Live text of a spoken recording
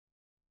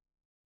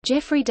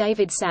Jeffrey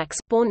David Sachs,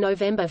 born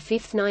November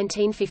 5,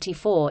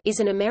 1954, is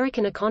an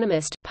American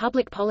economist,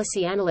 public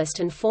policy analyst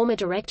and former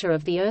director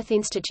of the Earth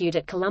Institute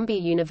at Columbia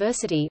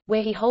University,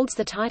 where he holds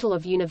the title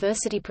of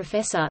University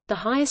Professor, the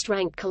highest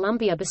rank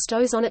Columbia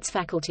bestows on its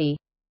faculty.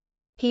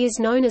 He is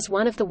known as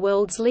one of the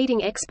world's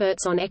leading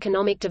experts on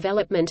economic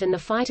development and the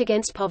fight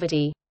against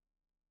poverty.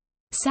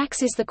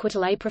 Sachs is the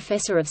Quetelet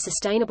Professor of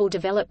Sustainable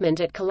Development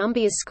at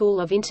Columbia's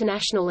School of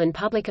International and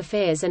Public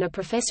Affairs and a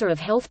Professor of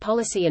Health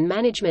Policy and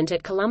Management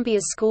at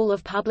Columbia's School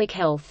of Public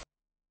Health.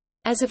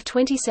 As of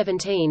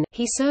 2017,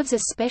 he serves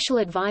as Special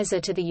Advisor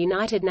to the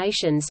United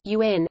Nations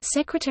 (UN)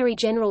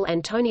 Secretary-General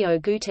Antonio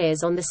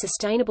Guterres on the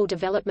Sustainable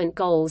Development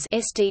Goals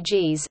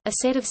 (SDGs), a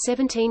set of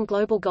 17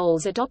 global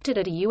goals adopted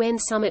at a UN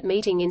summit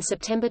meeting in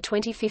September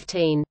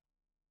 2015.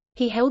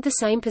 He held the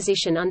same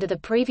position under the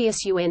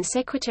previous UN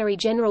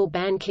Secretary-General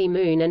Ban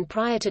Ki-moon and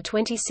prior to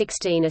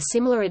 2016 a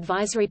similar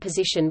advisory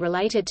position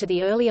related to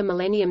the earlier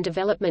Millennium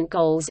Development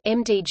Goals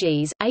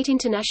 (MDGs), 8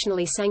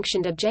 internationally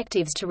sanctioned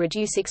objectives to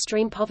reduce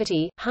extreme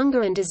poverty,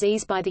 hunger and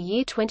disease by the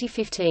year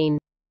 2015.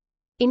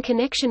 In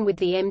connection with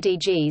the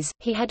MDGs,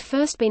 he had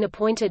first been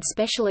appointed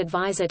Special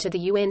Advisor to the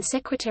UN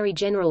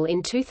Secretary-General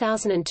in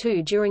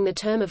 2002 during the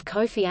term of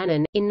Kofi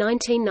Annan. In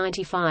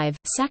 1995,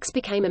 Sachs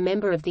became a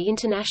member of the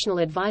International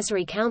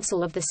Advisory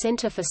Council of the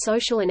Center for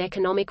Social and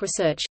Economic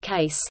Research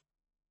 (CASE).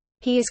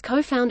 He is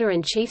co-founder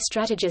and chief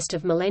strategist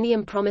of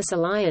Millennium Promise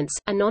Alliance,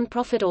 a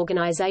non-profit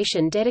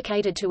organization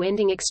dedicated to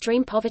ending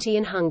extreme poverty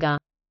and hunger.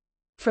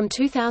 From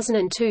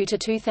 2002 to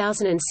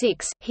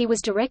 2006, he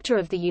was director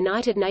of the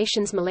United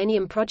Nations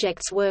Millennium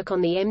Project's work on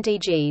the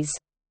MDGs.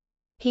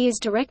 He is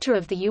director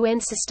of the UN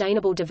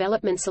Sustainable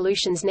Development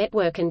Solutions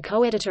Network and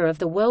co-editor of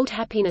the World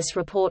Happiness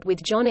Report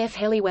with John F.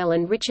 Helliwell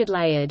and Richard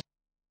Layard.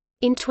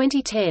 In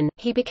 2010,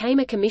 he became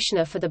a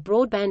commissioner for the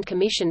Broadband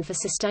Commission for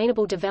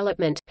Sustainable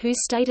Development,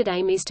 whose stated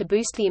aim is to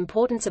boost the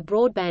importance of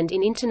broadband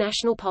in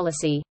international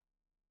policy.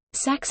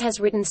 Sachs has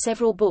written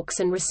several books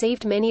and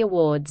received many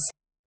awards.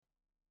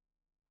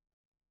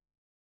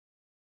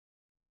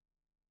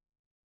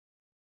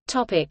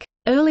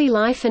 Early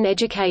life and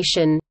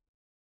education.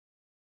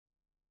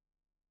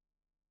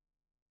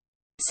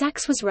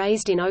 Sachs was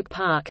raised in Oak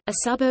Park, a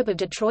suburb of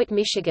Detroit,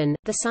 Michigan,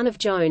 the son of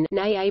Joan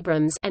née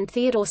Abrams and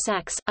Theodore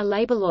Sachs, a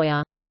labor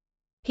lawyer.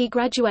 He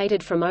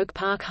graduated from Oak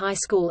Park High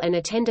School and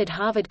attended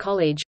Harvard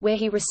College, where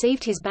he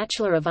received his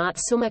Bachelor of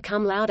Arts summa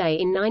cum laude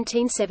in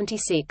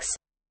 1976.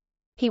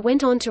 He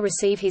went on to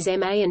receive his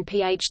MA and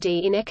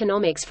PhD in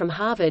economics from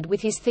Harvard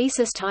with his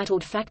thesis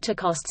titled Factor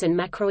Costs and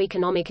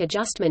Macroeconomic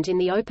Adjustment in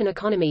the Open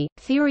Economy,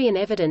 Theory and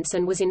Evidence,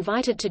 and was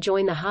invited to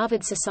join the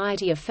Harvard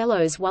Society of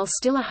Fellows while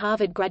still a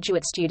Harvard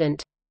graduate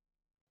student.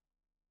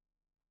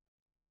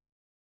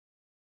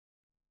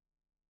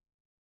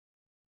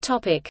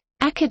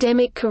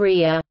 Academic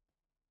career.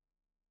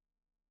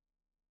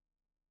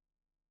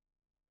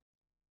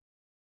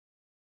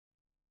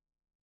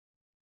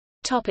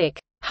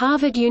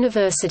 Harvard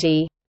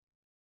University.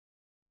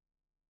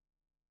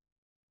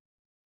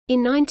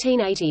 In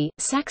 1980,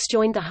 Sachs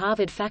joined the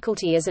Harvard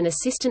faculty as an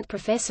assistant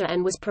professor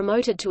and was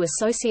promoted to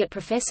associate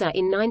professor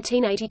in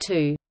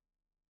 1982.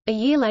 A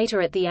year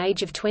later, at the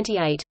age of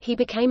 28, he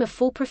became a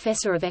full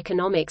professor of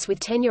economics with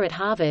tenure at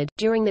Harvard.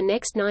 During the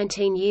next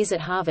 19 years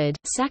at Harvard,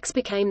 Sachs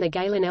became the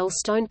Galen L.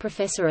 Stone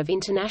Professor of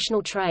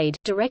International Trade,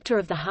 director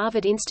of the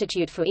Harvard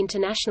Institute for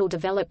International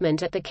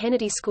Development at the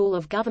Kennedy School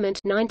of Government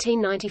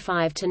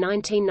 1995 to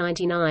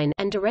 1999,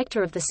 and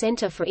director of the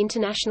Center for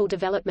International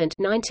Development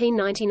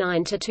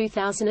 1999 to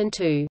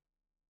 2002.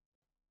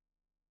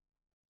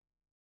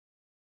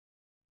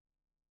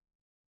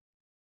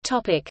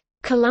 Topic: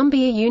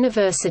 Columbia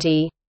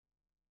University.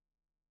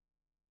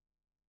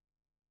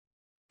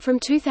 From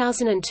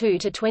 2002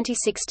 to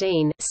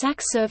 2016,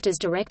 Sachs served as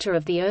director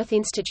of the Earth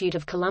Institute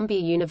of Columbia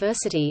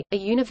University, a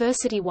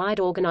university-wide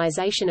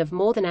organization of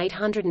more than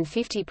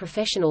 850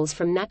 professionals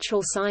from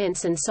natural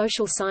science and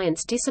social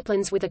science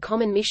disciplines with a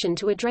common mission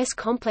to address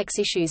complex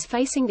issues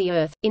facing the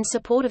Earth, in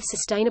support of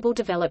sustainable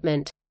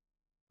development.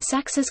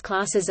 Sachs's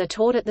classes are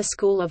taught at the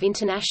School of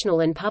International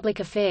and Public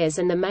Affairs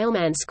and the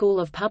Mailman School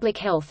of Public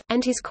Health,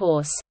 and his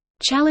course,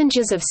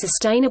 Challenges of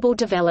Sustainable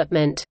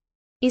Development,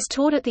 is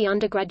taught at the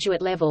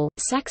undergraduate level.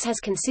 Sachs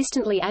has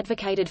consistently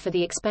advocated for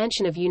the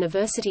expansion of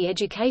university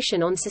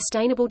education on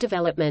sustainable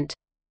development.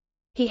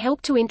 He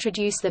helped to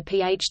introduce the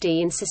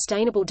PhD in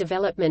Sustainable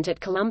Development at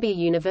Columbia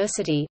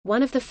University,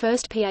 one of the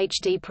first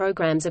PhD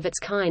programs of its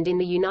kind in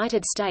the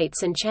United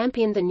States, and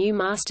championed the new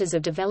Masters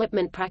of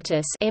Development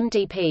Practice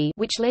 (MDP),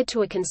 which led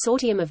to a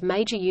consortium of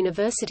major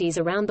universities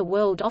around the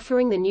world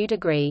offering the new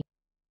degree.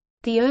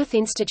 The Earth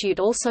Institute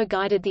also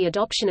guided the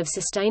adoption of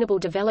sustainable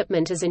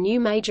development as a new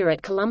major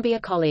at Columbia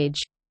College.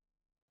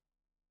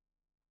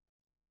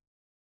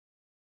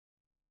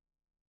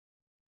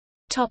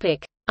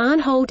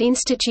 Arnhold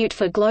Institute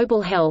for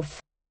Global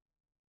Health.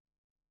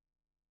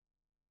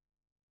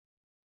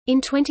 In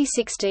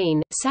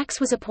 2016, Sachs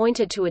was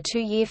appointed to a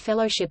 2-year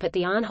fellowship at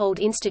the Arnhold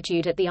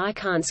Institute at the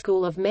Icahn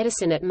School of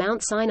Medicine at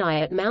Mount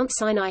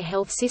Sinai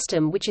Health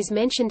System, which is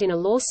mentioned in a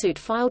lawsuit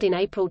filed in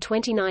April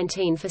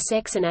 2019 for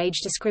sex and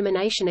age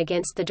discrimination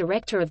against the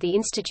director of the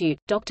institute,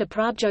 Dr.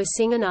 Prabjot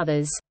Singh, and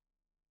others.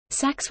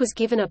 Sachs was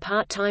given a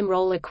part-time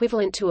role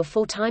equivalent to a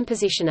full-time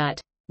position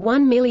at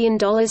 $1 million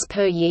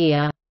per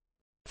year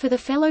for the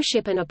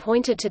fellowship and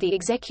appointed to the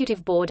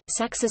executive board.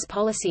 Sachs's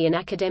policy and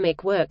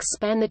academic works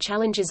span the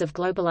challenges of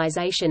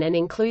globalization and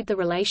include the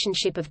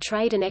relationship of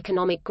trade and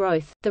economic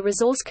growth, the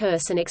resource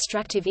curse and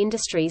extractive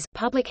industries,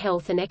 public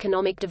health and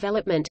economic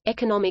development,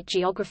 economic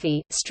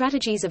geography,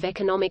 strategies of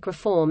economic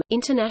reform,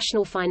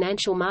 international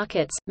financial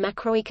markets,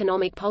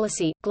 macroeconomic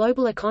policy,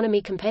 global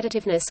economy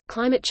competitiveness,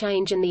 climate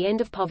change and the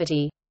end of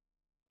poverty.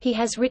 He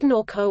has written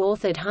or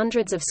co-authored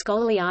hundreds of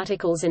scholarly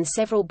articles and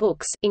several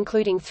books,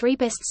 including 3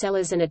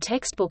 bestsellers and a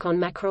textbook on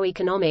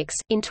macroeconomics.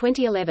 In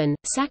 2011,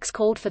 Sachs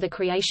called for the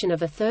creation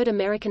of a third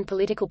American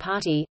political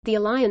party, the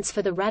Alliance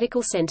for the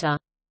Radical Center.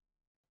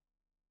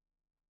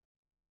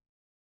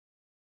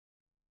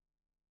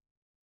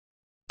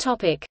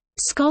 Topic: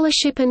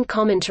 Scholarship and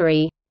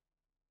commentary.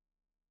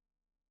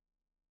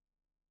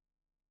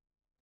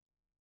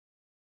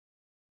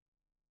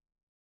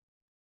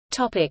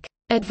 Topic: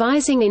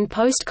 Advising in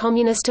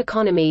post-communist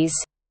economies.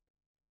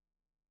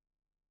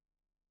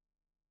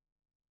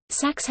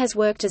 Sachs has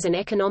worked as an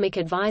economic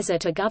advisor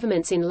to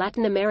governments in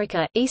Latin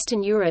America,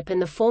 Eastern Europe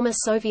and the former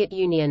Soviet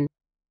Union.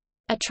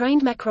 A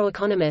trained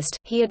macroeconomist,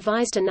 he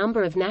advised a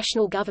number of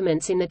national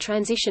governments in the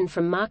transition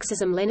from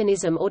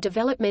Marxism-Leninism or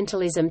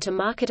developmentalism to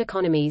market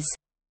economies.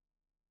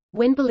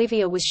 When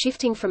Bolivia was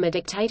shifting from a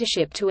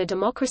dictatorship to a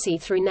democracy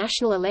through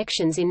national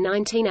elections in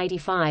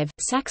 1985,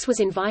 Sachs was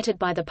invited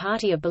by the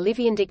party of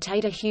Bolivian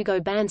dictator Hugo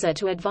Banzer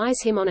to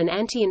advise him on an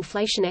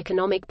anti-inflation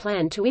economic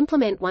plan to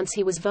implement once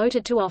he was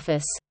voted to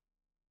office.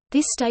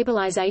 This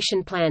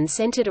stabilization plan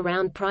centered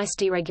around price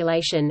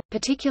deregulation,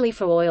 particularly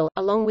for oil,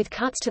 along with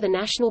cuts to the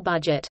national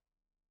budget.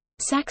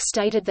 Sachs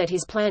stated that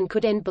his plan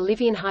could end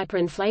Bolivian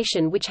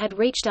hyperinflation, which had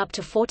reached up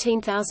to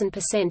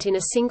 14,000% in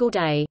a single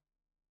day.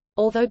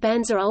 Although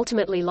Banzer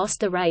ultimately lost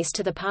the race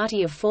to the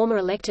party of former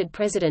elected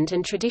president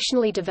and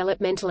traditionally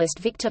developmentalist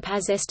Victor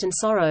Paz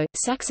Estenssoro,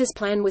 Sachs's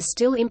plan was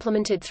still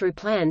implemented through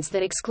plans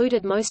that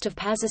excluded most of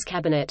Paz's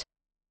cabinet.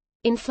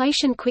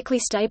 Inflation quickly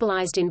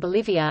stabilized in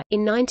Bolivia.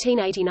 In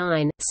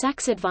 1989,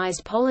 Sachs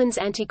advised Poland's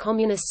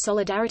anti-communist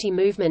solidarity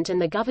movement and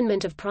the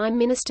government of Prime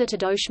Minister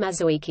Tadeusz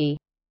Mazowiecki.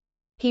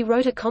 He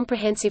wrote a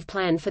comprehensive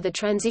plan for the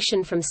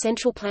transition from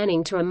central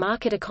planning to a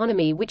market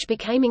economy, which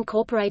became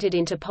incorporated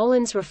into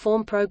Poland's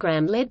reform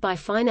program led by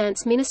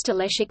Finance Minister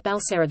Leszek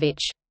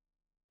Balcerowicz.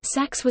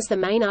 Sachs was the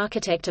main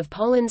architect of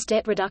Poland's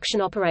debt reduction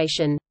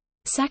operation.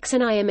 Sachs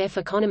and IMF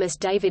economist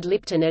David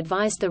Lipton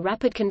advised the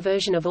rapid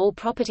conversion of all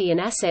property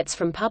and assets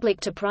from public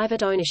to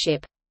private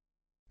ownership.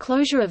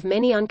 Closure of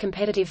many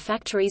uncompetitive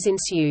factories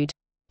ensued.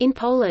 In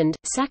Poland,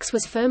 Sachs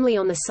was firmly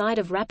on the side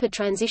of rapid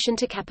transition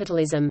to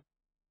capitalism.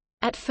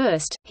 At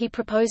first, he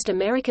proposed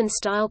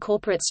American-style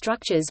corporate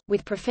structures,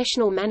 with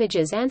professional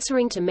managers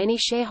answering to many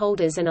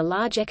shareholders and a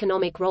large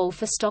economic role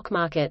for stock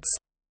markets.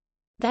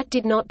 That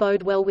did not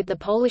bode well with the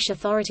Polish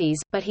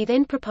authorities, but he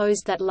then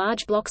proposed that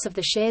large blocks of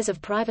the shares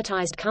of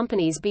privatized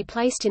companies be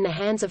placed in the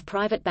hands of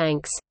private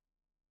banks.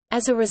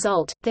 As a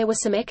result, there were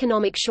some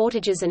economic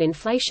shortages and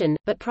inflation,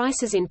 but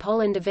prices in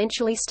Poland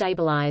eventually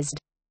stabilized.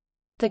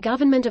 The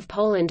government of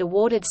Poland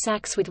awarded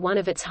Sachs with one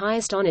of its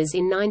highest honors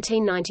in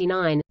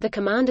 1999, the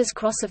Commander's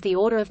Cross of the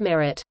Order of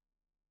Merit.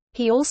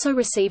 He also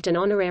received an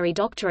honorary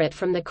doctorate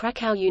from the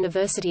Krakow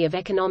University of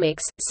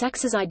Economics.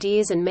 Sachs's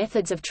ideas and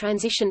methods of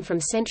transition from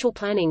central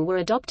planning were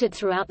adopted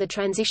throughout the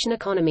transition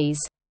economies.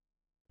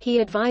 He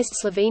advised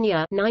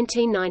Slovenia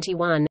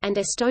 1991 and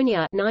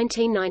Estonia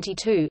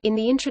 1992 in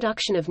the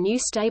introduction of new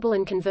stable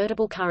and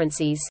convertible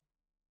currencies.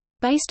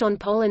 Based on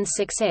Poland's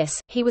success,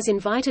 he was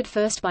invited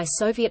first by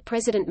Soviet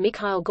President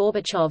Mikhail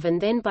Gorbachev and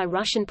then by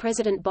Russian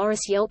President Boris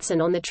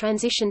Yeltsin on the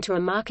transition to a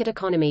market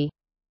economy.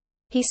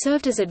 He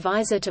served as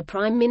advisor to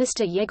Prime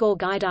Minister Yegor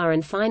Gaidar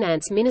and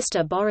Finance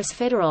Minister Boris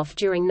Fedorov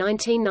during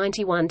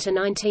 1991 to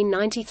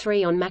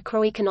 1993 on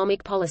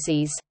macroeconomic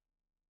policies.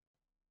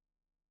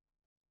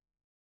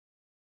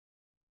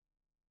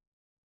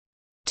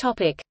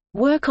 Topic: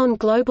 Work on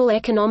global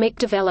economic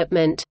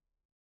development.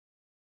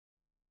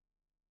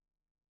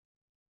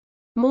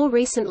 More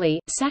recently,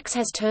 Sachs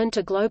has turned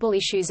to global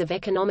issues of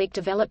economic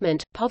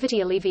development,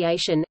 poverty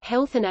alleviation,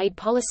 health and aid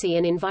policy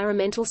and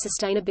environmental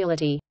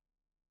sustainability.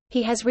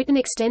 He has written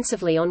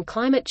extensively on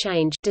climate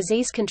change,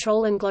 disease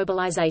control and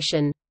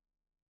globalization.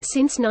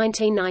 Since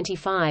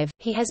 1995,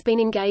 he has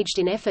been engaged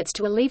in efforts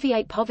to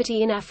alleviate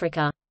poverty in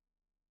Africa.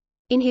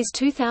 In his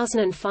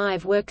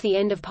 2005 work The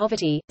End of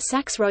Poverty,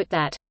 Sachs wrote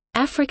that,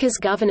 "Africa's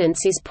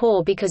governance is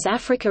poor because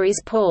Africa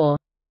is poor."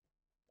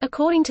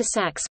 According to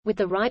Sachs, with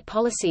the right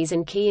policies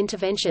and key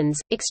interventions,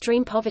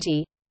 extreme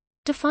poverty,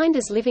 defined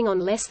as living on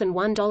less than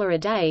 $1 a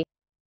day,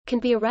 can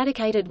be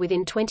eradicated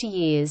within 20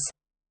 years.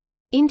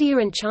 India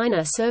and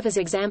China serve as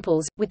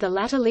examples, with the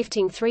latter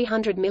lifting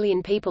 300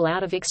 million people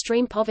out of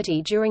extreme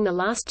poverty during the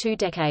last 2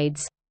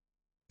 decades.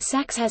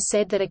 Sachs has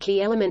said that a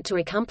key element to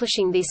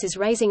accomplishing this is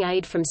raising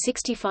aid from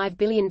 $65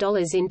 billion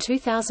in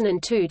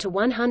 2002 to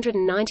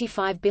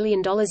 $195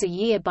 billion a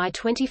year by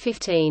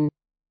 2015.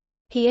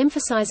 He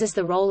emphasizes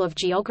the role of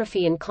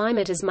geography and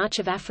climate, as much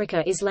of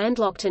Africa is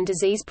landlocked and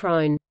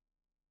disease-prone.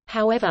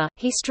 However,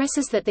 he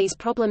stresses that these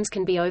problems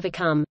can be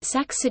overcome.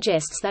 Sachs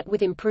suggests that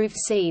with improved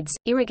seeds,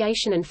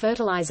 irrigation and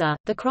fertilizer,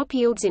 the crop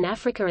yields in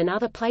Africa and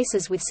other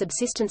places with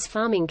subsistence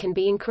farming can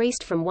be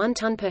increased from 1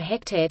 ton per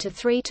hectare to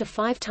 3 to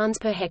 5 tons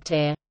per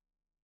hectare.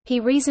 He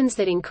reasons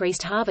that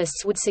increased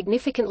harvests would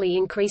significantly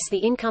increase the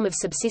income of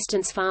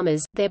subsistence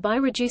farmers, thereby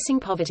reducing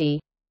poverty.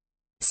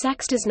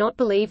 Sachs does not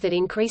believe that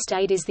increased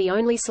aid is the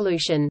only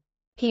solution.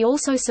 He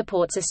also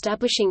supports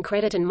establishing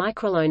credit and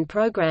microloan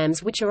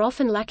programs which are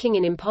often lacking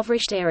in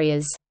impoverished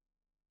areas.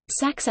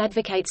 Sachs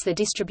advocates the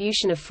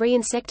distribution of free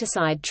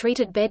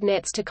insecticide-treated bed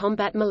nets to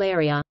combat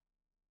malaria.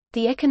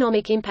 The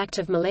economic impact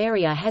of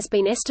malaria has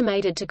been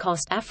estimated to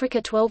cost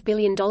Africa $12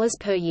 billion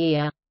per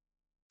year.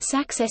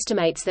 Sachs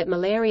estimates that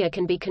malaria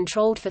can be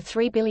controlled for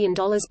 $3 billion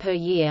per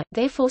year,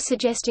 therefore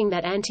suggesting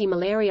that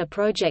anti-malaria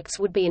projects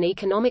would be an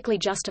economically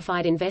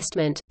justified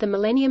investment. The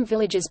Millennium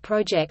Villages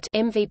Project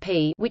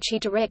 (MVP), which he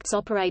directs,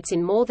 operates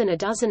in more than a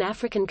dozen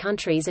African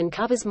countries and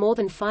covers more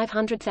than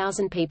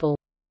 500,000 people.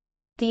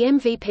 The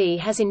MVP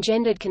has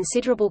engendered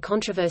considerable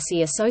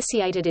controversy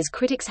associated, as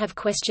critics have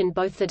questioned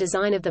both the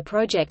design of the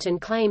project and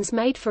claims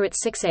made for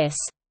its success.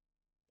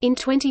 In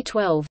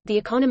 2012, The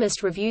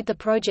Economist reviewed the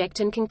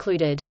project and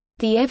concluded,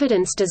 "The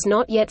evidence does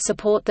not yet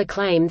support the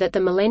claim that the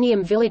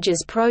Millennium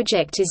Villages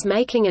project is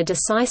making a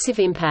decisive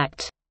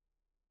impact."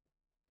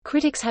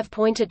 Critics have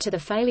pointed to the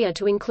failure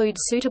to include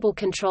suitable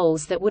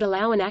controls that would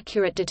allow an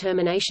accurate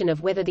determination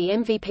of whether the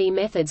MVP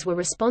methods were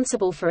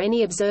responsible for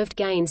any observed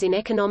gains in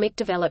economic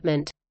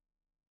development.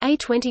 A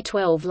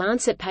 2012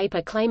 Lancet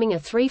paper claiming a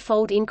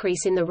 3-fold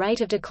increase in the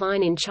rate of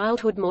decline in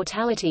childhood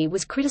mortality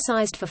was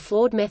criticized for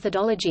flawed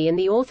methodology, and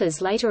the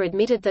authors later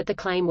admitted that the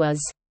claim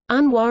was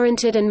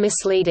unwarranted and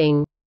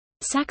misleading.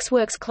 Sachs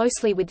works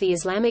closely with the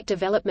Islamic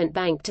Development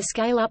Bank to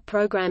scale up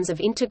programs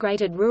of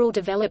integrated rural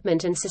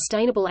development and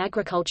sustainable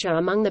agriculture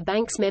among the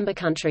bank's member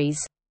countries.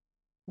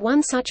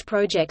 One such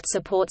project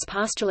supports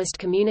pastoralist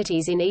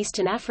communities in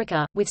Eastern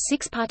Africa, with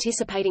 6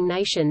 participating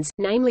nations,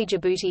 namely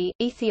Djibouti,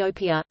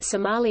 Ethiopia,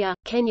 Somalia,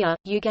 Kenya,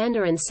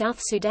 Uganda and South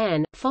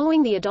Sudan.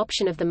 Following the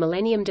adoption of the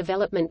Millennium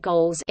Development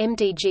Goals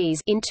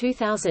 (MDGs) in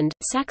 2000,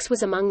 Sachs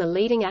was among the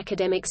leading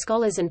academic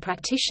scholars and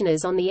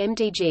practitioners on the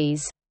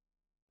MDGs.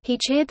 He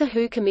chaired the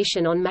WHO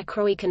Commission on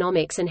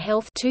Macroeconomics and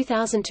Health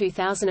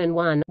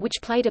 2000-2001,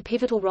 which played a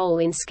pivotal role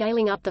in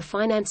scaling up the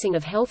financing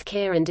of health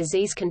care and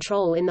disease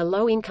control in the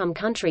low-income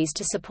countries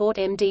to support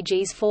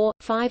MDGs 4,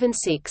 5 and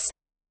 6.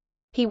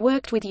 He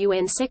worked with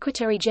UN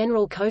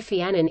Secretary-General Kofi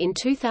Annan in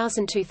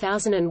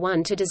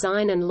 2000-2001 to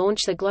design and launch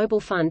the Global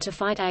Fund to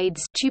fight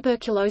AIDS,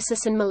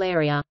 tuberculosis and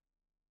malaria.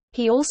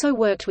 He also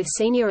worked with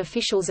senior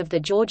officials of the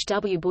George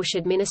W. Bush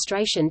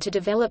administration to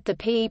develop the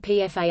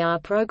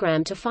PEPFAR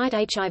program to fight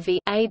HIV,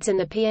 AIDS and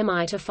the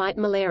PMI to fight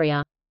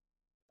malaria.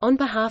 On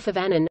behalf of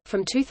Annan,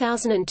 from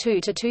 2002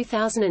 to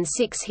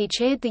 2006 he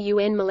chaired the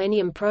UN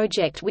Millennium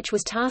Project, which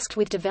was tasked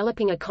with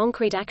developing a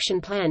concrete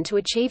action plan to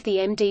achieve the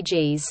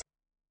MDGs.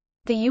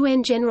 The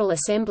UN General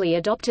Assembly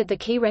adopted the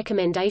key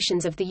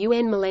recommendations of the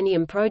UN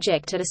Millennium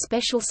Project at a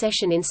special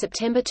session in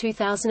September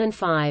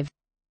 2005.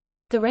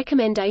 The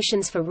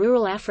recommendations for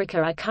rural Africa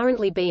are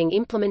currently being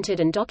implemented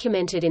and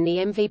documented in the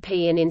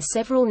MVP and in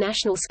several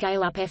national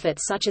scale-up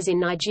efforts, such as in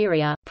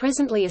Nigeria.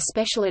 Presently a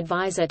special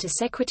advisor to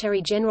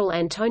Secretary-General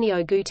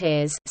Antonio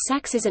Guterres,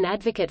 Sachs is an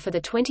advocate for the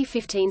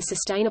 2015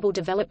 Sustainable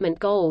Development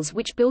Goals,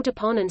 which build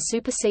upon and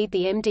supersede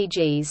the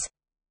MDGs.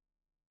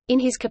 In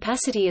his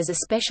capacity as a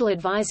special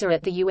advisor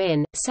at the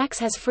UN, Sachs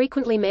has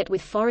frequently met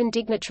with foreign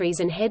dignitaries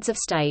and heads of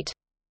state.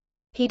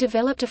 He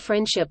developed a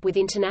friendship with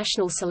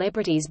international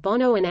celebrities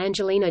Bono and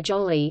Angelina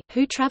Jolie,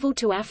 who traveled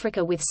to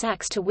Africa with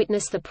Sachs to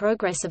witness the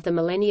progress of the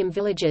Millennium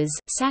Villages.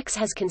 Sachs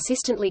has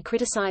consistently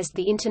criticized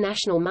the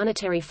International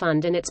Monetary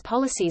Fund and its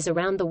policies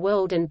around the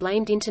world and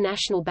blamed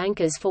international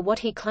bankers for what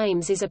he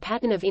claims is a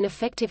pattern of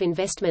ineffective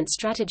investment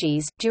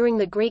strategies. During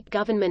the Greek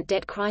government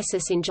debt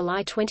crisis in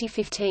July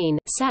 2015,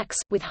 Sachs,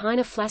 with Heine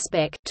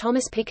Flassbeck,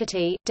 Thomas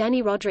Piketty,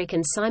 Danny Roderick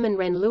and Simon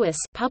Wren-Lewis,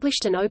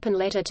 published an open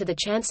letter to the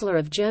Chancellor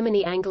of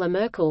Germany Angela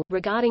Merkel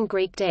regarding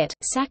Greek debt.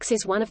 Sachs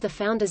is one of the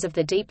founders of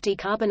the Deep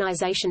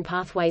Decarbonization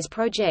Pathways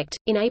Project.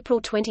 In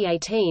April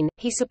 2018,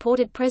 he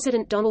supported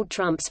President Donald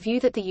Trump's view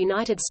that the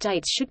United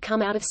States should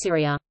come out of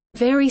Syria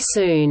very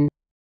soon,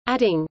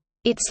 adding,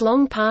 "It's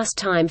long past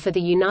time for the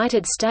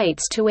United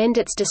States to end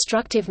its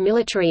destructive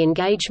military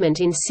engagement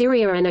in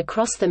Syria and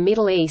across the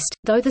Middle East,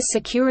 though the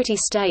security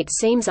state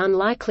seems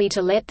unlikely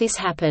to let this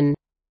happen."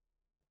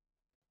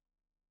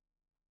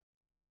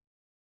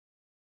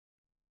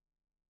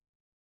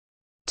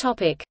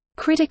 Topic: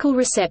 Critical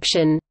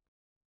reception.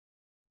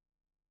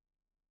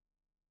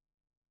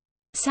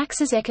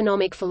 Sachs's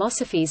economic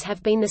philosophies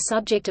have been the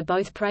subject of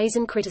both praise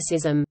and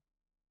criticism.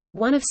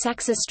 One of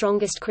Sachs's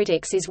strongest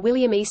critics is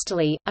William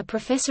Easterly, a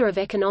professor of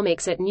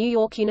economics at New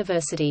York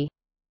University.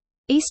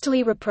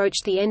 Easterly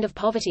reproached the end of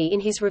poverty in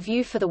his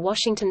review for The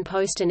Washington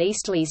Post, and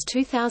Easterly's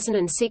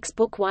 2006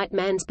 book White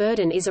Man's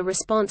Burden is a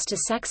response to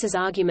Sachs's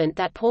argument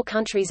that poor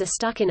countries are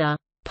stuck in a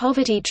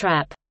poverty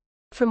trap,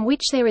 from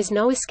which there is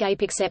no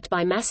escape except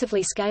by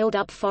massively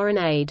scaled-up foreign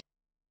aid.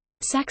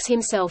 Sachs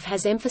himself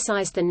has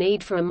emphasized the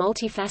need for a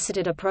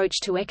multifaceted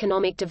approach to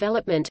economic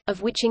development,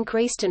 of which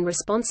increased and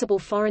responsible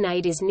foreign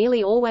aid is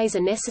nearly always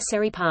a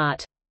necessary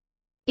part.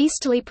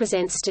 Easterly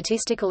presents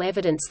statistical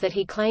evidence that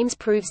he claims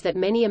proves that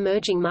many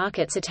emerging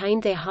markets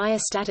attained their higher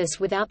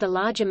status without the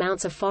large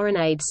amounts of foreign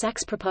aid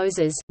Sachs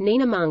proposes.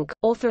 Nina Monk,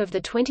 author of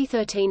the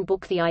 2013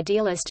 book The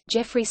Idealist,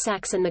 Jeffrey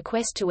Sachs and the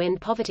Quest to End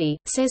Poverty,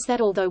 says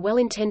that although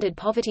well-intended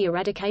poverty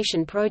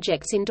eradication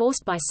projects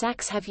endorsed by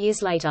Sachs have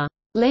years later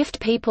left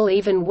people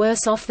even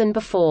worse off than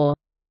before.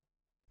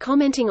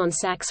 Commenting on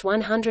Sachs'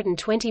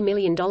 $120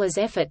 million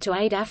effort to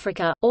aid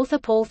Africa, author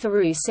Paul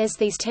Theroux says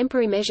these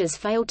temporary measures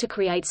failed to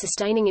create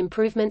sustaining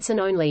improvements and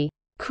only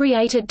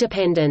created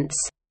dependence.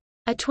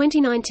 A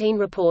 2019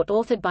 report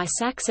authored by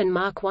Sachs and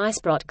Mark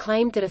Weisbrot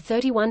claimed that a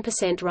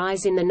 31%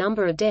 rise in the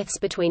number of deaths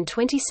between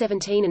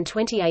 2017 and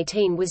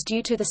 2018 was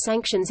due to the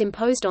sanctions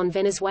imposed on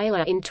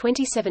Venezuela in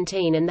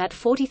 2017 and that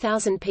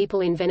 40,000 people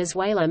in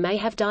Venezuela may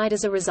have died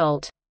as a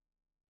result.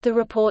 The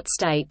report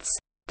states,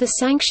 "The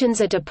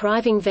sanctions are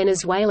depriving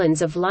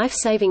Venezuelans of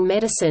life-saving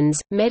medicines,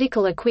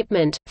 medical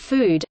equipment,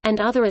 food,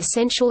 and other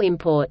essential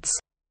imports."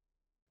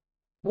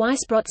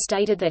 Weisbrot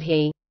stated that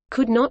he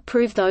could not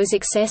prove those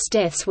excess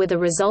deaths were the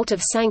result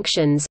of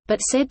sanctions, but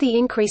said the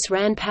increase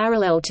ran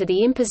parallel to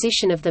the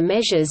imposition of the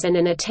measures and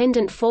an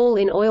attendant fall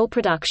in oil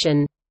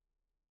production.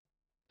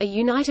 A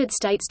United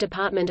States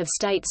Department of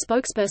State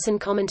spokesperson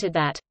commented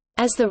that,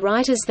 "As the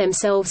writers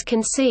themselves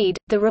concede,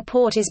 the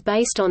report is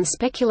based on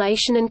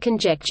speculation and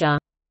conjecture."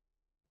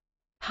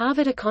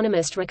 Harvard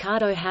economist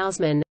Ricardo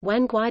Hausmann,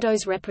 Juan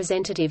Guaido's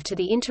representative to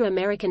the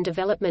Inter-American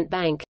Development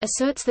Bank,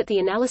 asserts that the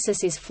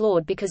analysis is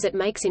flawed because it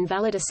makes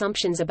invalid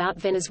assumptions about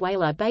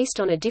Venezuela based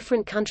on a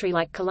different country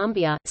like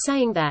Colombia,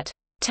 saying that,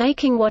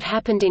 "Taking what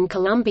happened in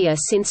Colombia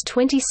since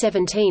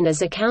 2017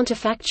 as a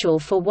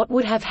counterfactual for what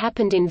would have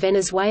happened in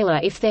Venezuela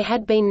if there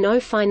had been no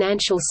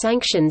financial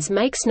sanctions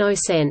makes no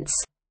sense,"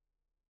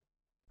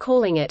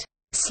 calling it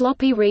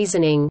sloppy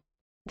reasoning.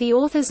 The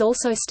authors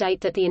also state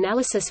that the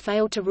analysis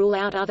failed to rule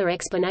out other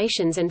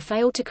explanations and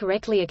failed to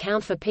correctly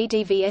account for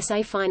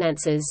PDVSA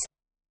finances.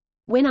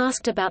 When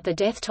asked about the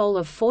death toll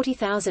of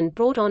 40,000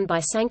 brought on by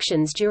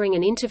sanctions during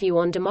an interview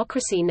on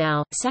Democracy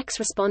Now!, Sachs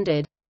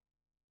responded,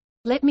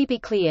 "Let me be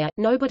clear,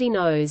 nobody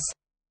knows.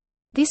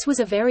 This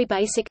was a very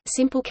basic,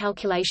 simple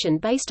calculation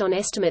based on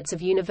estimates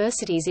of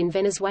universities in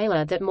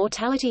Venezuela that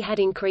mortality had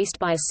increased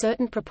by a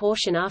certain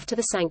proportion after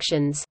the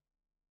sanctions.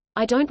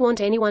 I don't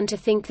want anyone to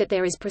think that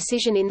there is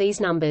precision in these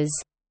numbers.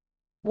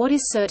 What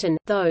is certain,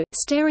 though,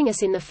 staring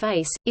us in the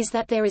face, is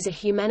that there is a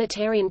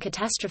humanitarian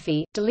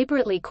catastrophe,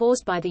 deliberately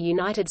caused by the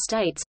United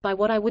States, by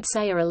what I would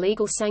say are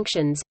illegal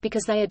sanctions,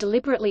 because they are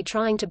deliberately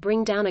trying to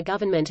bring down a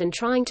government and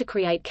trying to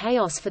create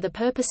chaos for the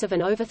purpose of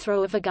an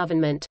overthrow of a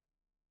government."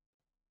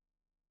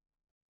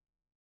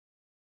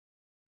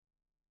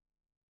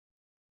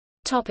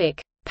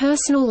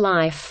 Personal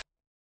life.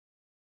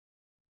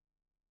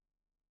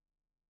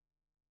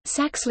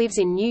 Sachs lives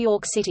in New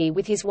York City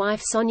with his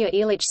wife Sonia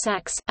Ehrlich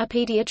Sachs, a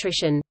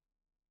pediatrician.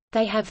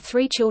 They have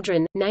 3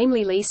 children,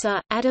 namely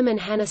Lisa, Adam and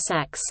Hannah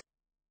Sachs.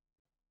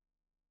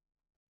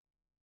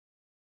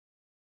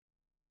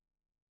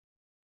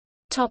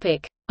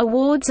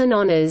 Awards and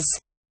honors.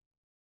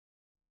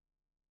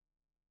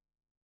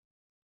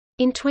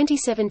 In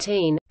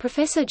 2017,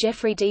 Professor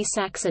Jeffrey D.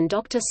 Sachs and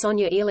Dr.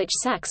 Sonia Ehrlich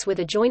Sachs were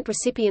the joint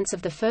recipients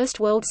of the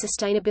First World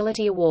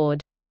Sustainability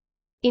Award.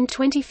 In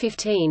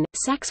 2015,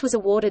 Sachs was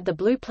awarded the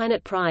Blue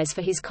Planet Prize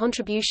for his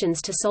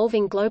contributions to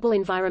solving global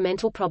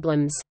environmental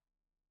problems.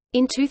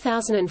 In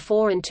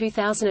 2004 and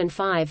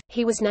 2005,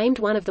 he was named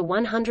one of the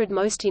 100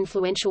 most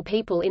influential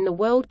people in the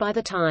world by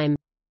the Time.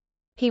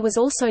 He was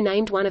also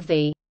named one of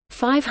the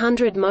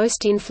 500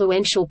 most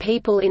influential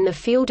people in the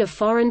field of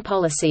foreign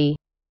policy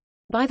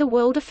by the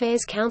World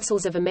Affairs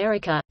Councils of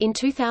America. In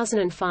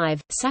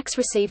 2005, Sachs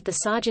received the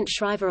Sargent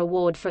Shriver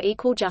Award for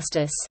Equal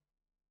Justice.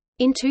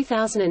 In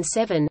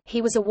 2007,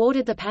 he was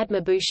awarded the Padma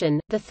Bhushan,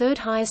 the third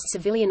highest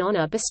civilian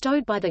honor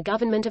bestowed by the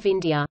Government of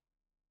India.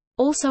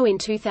 Also in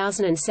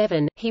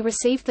 2007, he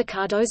received the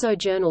Cardozo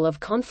Journal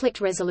of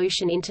Conflict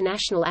Resolution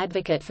International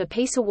Advocate for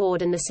Peace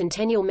Award and the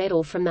Centennial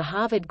Medal from the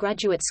Harvard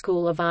Graduate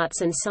School of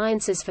Arts and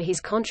Sciences for his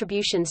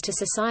contributions to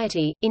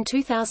society. In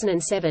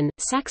 2007,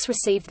 Sachs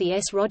received the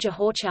S. Roger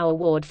Horchow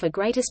Award for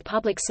Greatest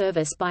Public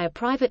Service by a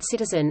Private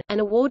Citizen, an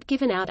award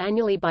given out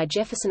annually by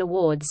Jefferson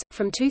Awards.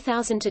 From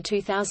 2000 to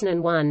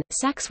 2001,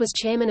 Sachs was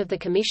chairman of the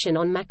Commission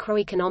on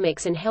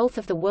Macroeconomics and Health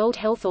of the World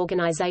Health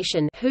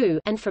Organization (WHO),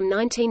 and from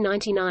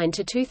 1999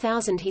 to 2000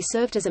 he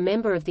served as a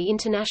member of the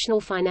International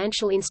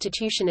Financial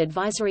Institution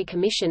Advisory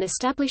Commission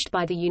established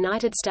by the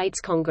United States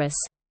Congress.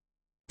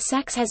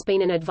 Sachs has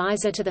been an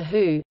advisor to the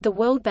WHO, the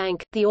World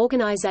Bank, the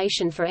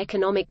Organization for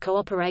Economic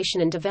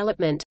Cooperation and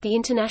Development, the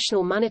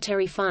International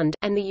Monetary Fund,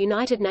 and the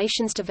United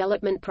Nations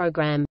Development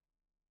Programme.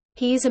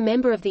 He is a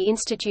member of the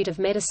Institute of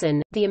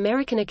Medicine, the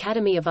American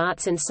Academy of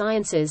Arts and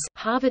Sciences,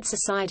 Harvard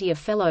Society of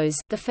Fellows,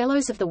 the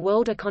Fellows of the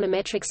World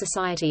Econometric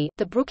Society,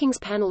 the Brookings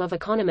Panel of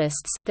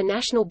Economists, the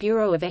National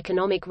Bureau of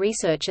Economic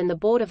Research and the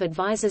Board of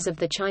Advisors of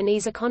the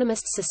Chinese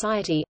Economists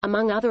Society,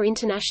 among other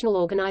international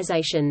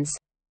organizations.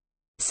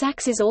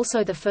 Sachs is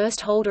also the first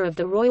holder of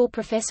the Royal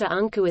Professor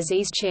Ungku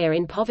Aziz Chair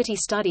in Poverty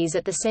Studies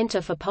at the Center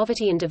for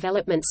Poverty and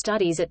Development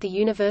Studies at the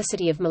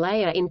University of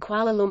Malaya in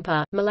Kuala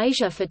Lumpur,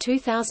 Malaysia for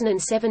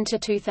 2007 to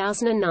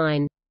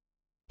 2009.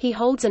 He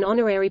holds an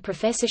honorary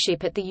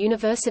professorship at the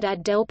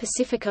Universidad del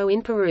Pacifico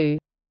in Peru.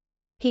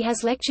 He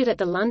has lectured at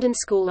the London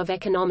School of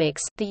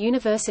Economics, the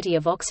University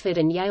of Oxford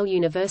and Yale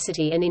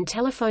University and in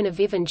Telefon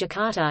Aviv and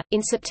Jakarta.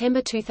 In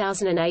September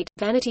 2008,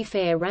 Vanity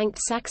Fair ranked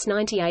Sachs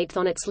 98th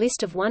on its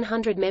list of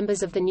 100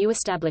 members of the new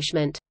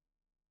establishment.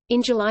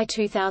 In July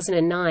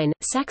 2009,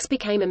 Sachs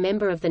became a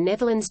member of the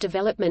Netherlands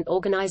Development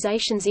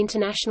Organization's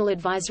International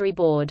Advisory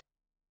Board.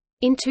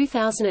 In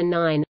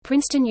 2009,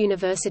 Princeton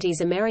University's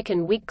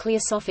American Whig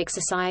Cleosophic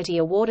Society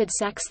awarded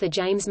Sachs the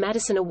James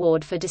Madison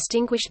Award for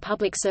Distinguished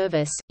Public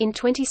Service. In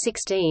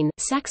 2016,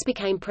 Sachs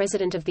became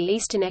president of the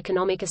Eastern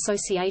Economic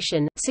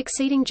Association,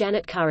 succeeding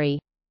Janet Curry.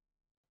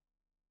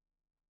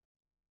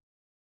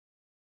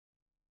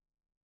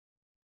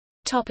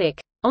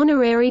 Topic: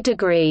 Honorary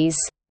degrees.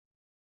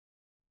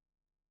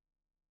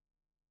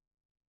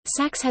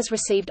 Sachs has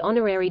received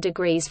honorary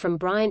degrees from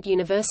Bryant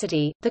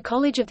University, the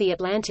College of the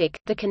Atlantic,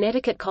 the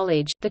Connecticut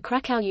College, the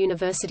Krakow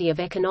University of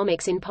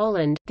Economics in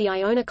Poland, the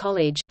Iona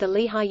College, the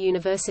Lehigh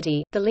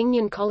University, the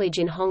Lingnan College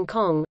in Hong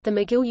Kong, the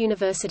McGill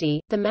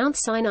University, the Mount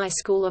Sinai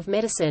School of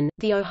Medicine,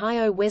 the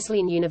Ohio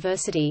Wesleyan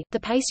University, the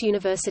Pace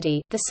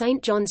University, the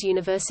St. John's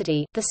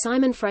University, the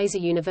Simon Fraser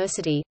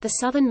University, the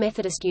Southern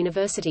Methodist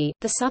University,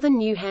 the Southern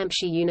New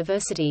Hampshire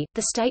University,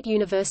 the State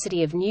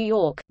University of New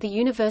York, the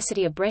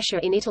University of Brescia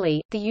in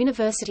Italy, the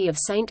University of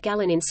St.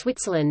 Gallen in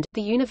Switzerland,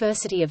 the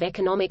University of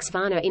Economics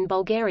Varna in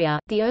Bulgaria,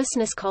 the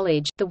Ursinus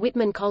College, the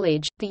Whitman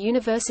College, the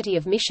University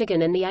of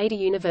Michigan and the Ada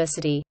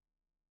University.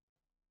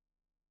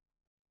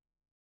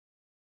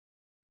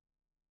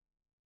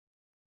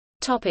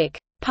 Topic: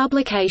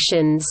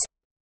 Publications.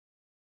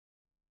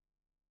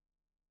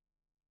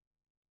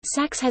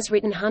 Sachs has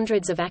written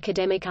hundreds of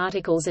academic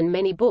articles and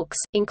many books,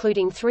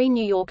 including 3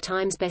 New York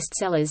Times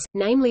bestsellers,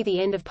 namely The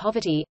End of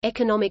Poverty,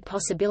 Economic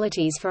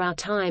Possibilities for Our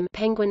Time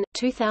Penguin,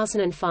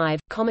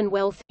 2005,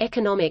 Commonwealth,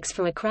 Economics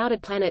for a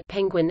Crowded Planet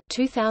Penguin,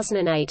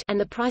 2008, and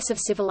The Price of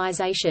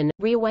Civilization,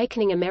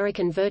 Reawakening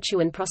American Virtue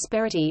and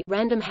Prosperity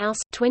Random House,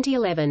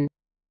 2011.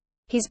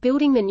 His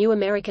Building the New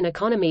American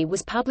Economy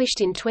was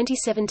published in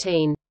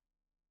 2017.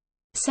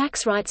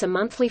 Sachs writes a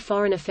monthly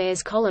foreign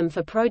affairs column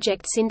for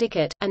Project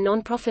Syndicate, a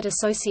non-profit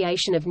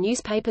association of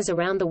newspapers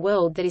around the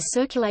world that is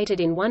circulated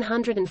in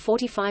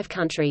 145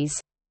 countries.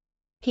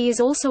 He is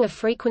also a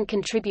frequent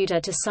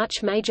contributor to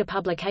such major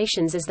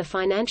publications as the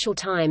Financial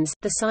Times,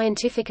 the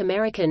Scientific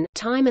American,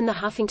 Time and the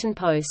Huffington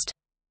Post.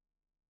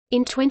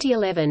 In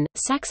 2011,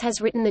 Sachs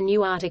has written the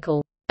new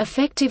article,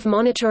 Effective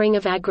Monitoring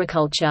of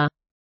Agriculture,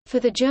 for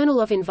the Journal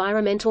of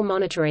Environmental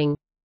Monitoring.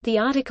 The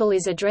article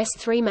is addressed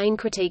 3 main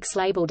critiques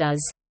labeled as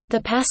The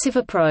Passive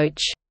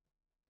Approach,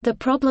 The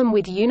Problem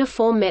with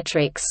Uniform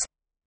Metrics,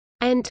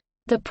 and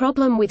The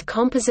Problem with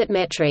Composite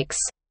Metrics.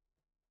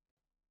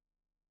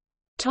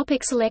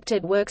 Topic: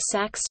 Selected works.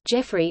 Sachs,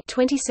 Jeffrey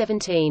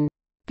 2017.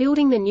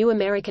 Building the New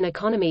American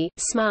Economy,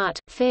 Smart,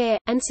 Fair,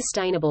 and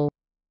Sustainable.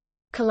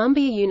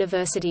 Columbia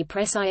University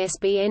Press.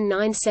 ISBN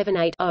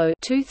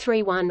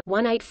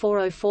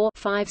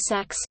 978-0-231-18404-5.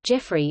 Sachs,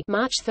 Jeffrey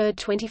March 3,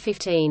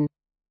 2015.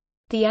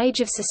 The Age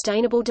of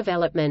Sustainable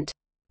Development.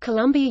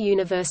 Columbia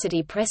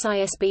University Press.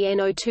 ISBN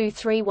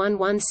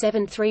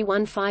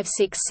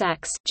 0231173156.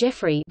 Sachs,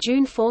 Jeffrey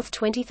June 4,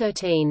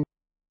 2013.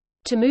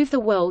 To Move the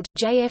World,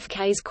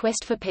 JFK's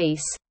Quest for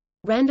Peace.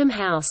 Random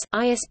House,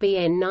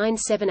 ISBN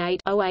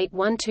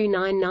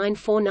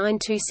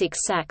 978-0812994926.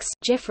 Sachs,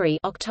 Jeffrey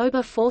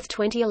October 4,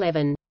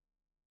 2011.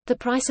 The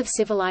Price of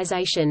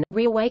Civilization,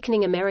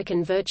 Reawakening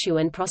American Virtue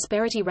and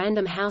Prosperity.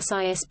 Random House.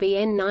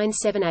 ISBN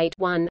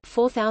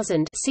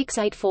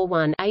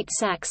 978-1-4000-6841-8.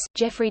 Sachs,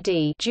 Jeffrey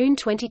D. June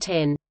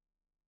 2010.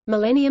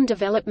 Millennium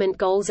Development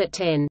Goals at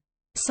 10.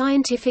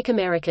 Scientific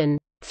American.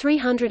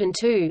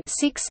 302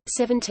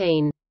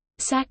 17.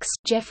 Sachs,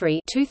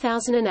 Jeffrey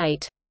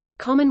 2008.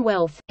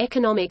 Commonwealth,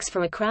 Economics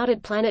for a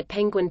Crowded Planet.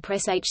 Penguin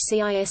Press.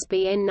 HC.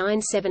 ISBN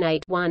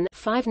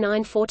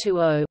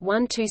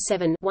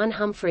 978-1-59420-127-1.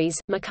 Humphreys,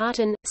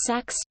 McCartan,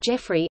 Sachs,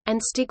 Jeffrey, and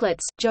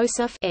Stiglitz,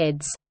 Joseph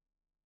eds.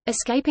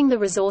 Escaping the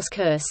Resource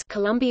Curse.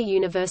 Columbia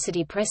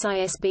University Press.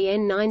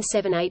 ISBN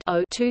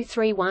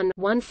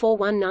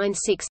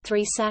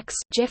 978-0-231-14196-3. Sachs,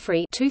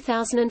 Jeffrey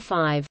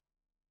 2005.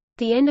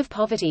 The End of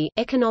Poverty,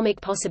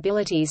 Economic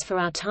Possibilities for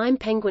Our Time.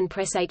 Penguin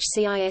Press.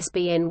 HC.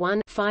 ISBN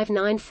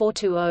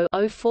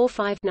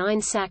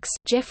 1-59420-045-9. Sachs,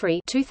 Jeffrey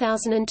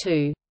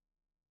 2002.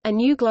 A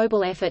New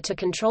Global Effort to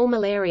Control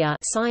Malaria,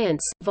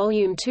 Science,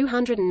 Volume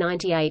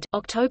 298,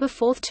 October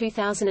 4,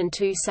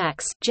 2002.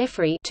 Sachs,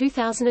 Jeffrey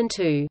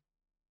 2002.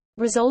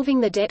 Resolving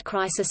the Debt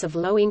Crisis of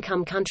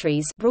Low-Income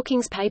Countries,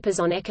 Brookings Papers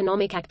on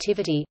Economic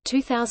Activity,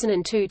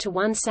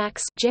 2002-1.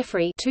 Sachs,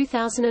 Jeffrey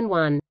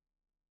 2001.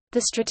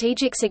 The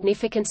Strategic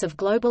Significance of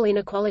Global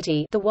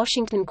Inequality, The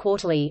Washington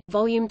Quarterly,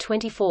 Volume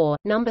 24,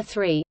 No.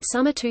 3,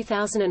 Summer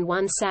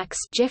 2001. Sachs,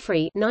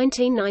 Jeffrey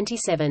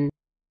 1997.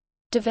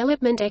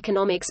 Development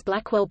Economics.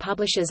 Blackwell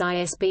Publishers.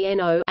 ISBN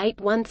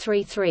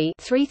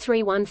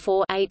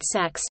 0-8133-3314-8.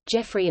 Sachs,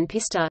 Jeffrey and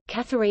Pista,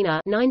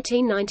 Katharina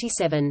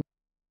 1997.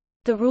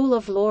 The Rule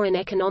of Law and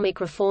Economic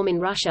Reform in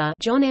Russia.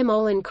 John M.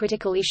 Olin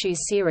Critical Issues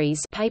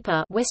Series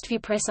paper, Westview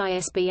Press.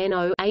 ISBN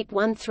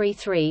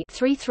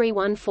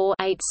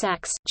 0-8133-3314-8.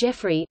 Sachs,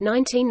 Jeffrey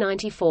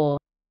 1994.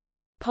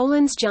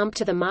 Poland's Jump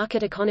to the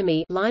Market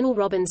Economy. Lionel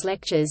Robbins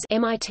Lectures.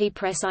 MIT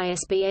Press.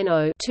 ISBN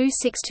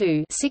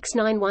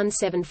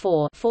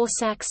 0-262-69174-4.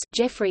 Sachs,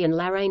 Jeffrey and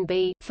Lorraine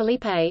B.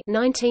 Felipe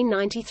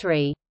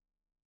 1993.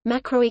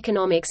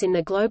 Macroeconomics in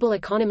the Global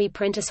Economy.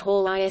 Prentice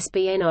Hall.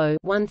 ISBN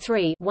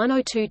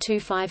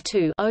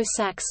 0-13-102252-0.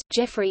 Sachs,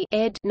 Jeffrey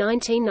ed.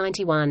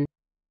 1991.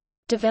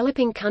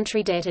 Developing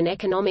Country Debt and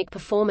Economic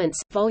Performance,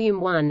 Volume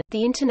 1,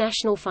 The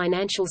International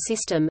Financial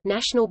System,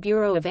 National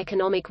Bureau of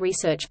Economic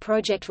Research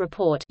Project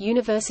Report,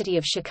 University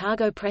of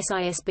Chicago Press.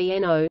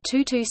 ISBN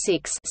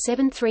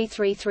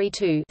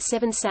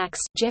 0-226-73332-7.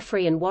 Sachs,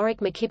 Jeffrey and Warwick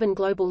McKibben.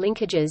 Global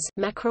Linkages,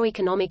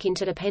 Macroeconomic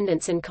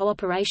Interdependence and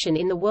Cooperation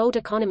in the World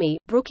Economy,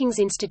 Brookings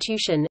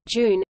Institution,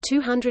 June,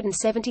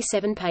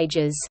 277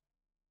 pages.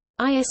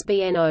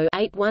 ISBN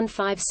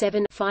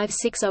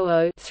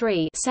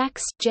 0-8157-5600-3.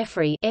 Sachs,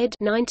 Jeffrey ed.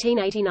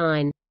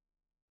 1989.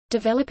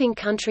 Developing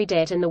Country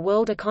Debt and the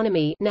World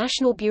Economy,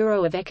 National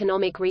Bureau of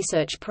Economic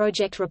Research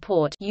Project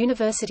Report,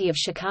 University of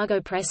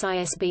Chicago Press.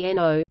 ISBN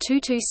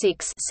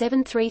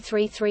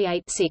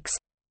 0-226-73338-6.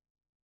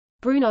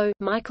 Bruno,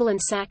 Michael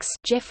and Sachs,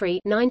 Jeffrey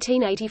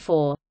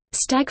 1984.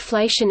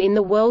 Stagflation in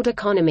the World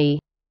Economy.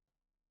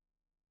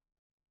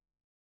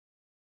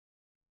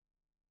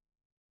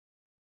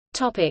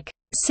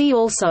 See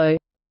also: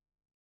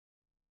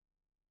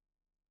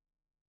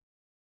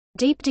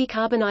 Deep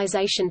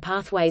Decarbonization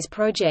Pathways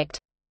Project,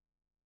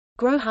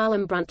 Grow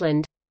Harlem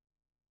Brundtland,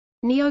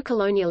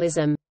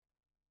 Neocolonialism,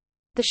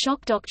 The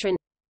Shock Doctrine.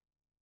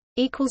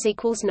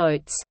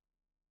 Notes